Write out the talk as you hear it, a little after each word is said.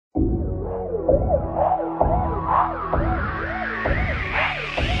I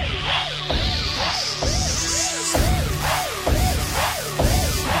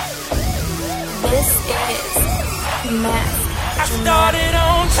started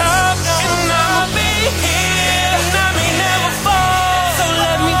on top, and I'll be here, and I may never fall, so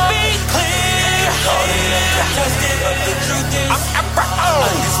let me be clear. But the truth is, I'm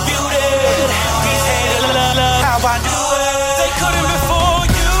undisputed. These haters love how I do it. They couldn't before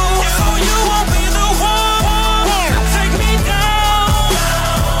you, so you won't be the one to take me down.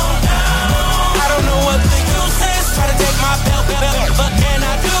 I don't know what the use is, try to take my belt, but can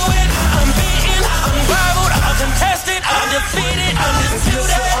I do it? I'm beaten, unrivaled, uncontested, undefeated,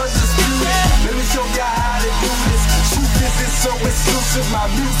 undisputed. Let me show y'all how to do this. Truth is so exclusive. My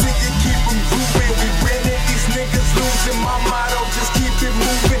music, it keep them grooving. We winning, these niggas losing. My motto, just keep it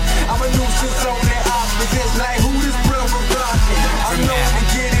moving. I'm a nuisance on the opposites. Like who this brother rocking? I'm known to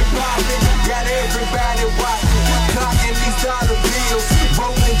get it poppin'. Got everybody watching. Clocking these dollar bills.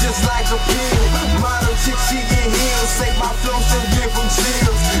 Rolling just like a pill. Model chick, she in heels. Say my flow, so give them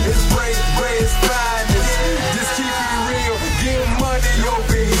chills. It's break, it's finest. Just keep it real. Get money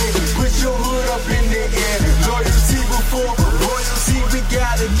over here. Put your hood up in the air. Loyalty before royalty, we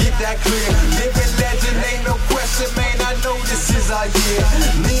gotta get that clear. Living legend, ain't no question, man. I know this is our year.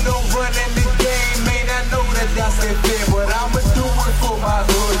 Nino running the game, man. I know that that's unfair, but I'ma do it for my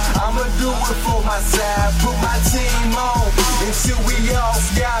hood. I'ma do it for my side. Put my team on until we all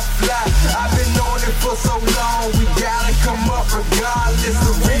sky fly. I've been on it for so long, we gotta come up regardless.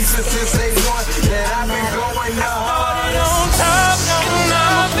 The reason since day one that I've been going hard. On top, and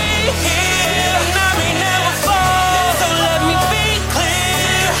I'll be here, and I may never fall, so let me be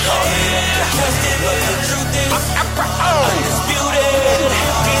clear. But the truth is, undisputed.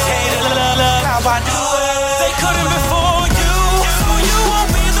 These haters love how I do it. They couldn't before you, so you won't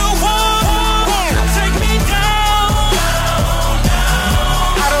be the one to take me down.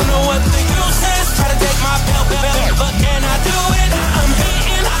 I don't know what the use is, try to take my belt, but can I do it? I'm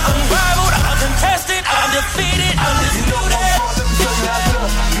beaten, unrivaled, uncontested, undefeated, undisputed.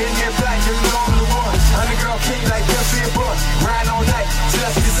 Getting it black, you know I'm the one. Underground king like Jesse and Bun. Grind all night,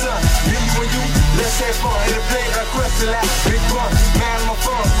 just the sun. Me and you, let's have fun. Hit a play like question like big bun. Man, my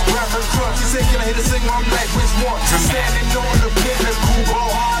fun, rapper crunch. You say, can I hit a single? I'm like, which one? Standing on the pinnacle,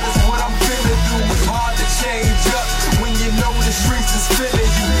 ball hard is what I'm finna do. It's hard to change up when you know the streets is feeling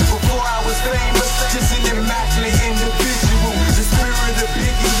you. Before I was famous, just an immaculate individual. The spirit of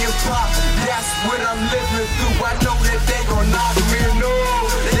Biggie and Pop, that's what I'm living through. I know that they gon' knock me, no.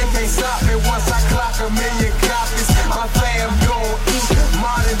 They can't stop me once I clock 1,000,000 copies. My fam gon' eat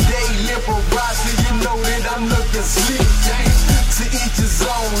modern day liberosity. You know that I'm looking sleep. To each his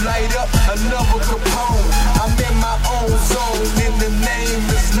own, light up another Capone. I'm in my own zone, and the name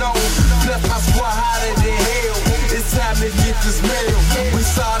is known. Plus my squad hotter than hell. It's time to get this mail. We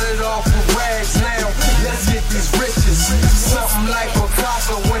started off with rags now. Let's get these riches. Something like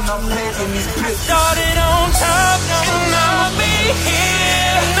Picasso when I'm painting these pictures. Started on top, and I'll be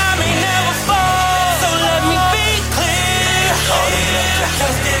here, and I may never fall, so let me be clear.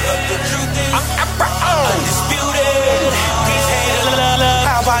 But the truth is, undisputed. These haters love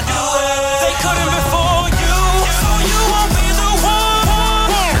how I do it. They couldn't before you, so you won't be the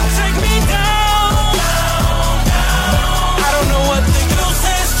one to take me down. I don't know what the use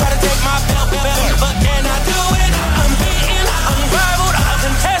is, try to take my belt, but can I do it? I'm beaten, unrivaled,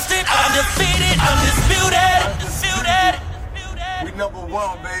 uncontested, undefeated, undisputed. We number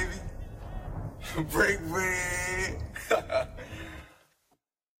one, baby. Break bread.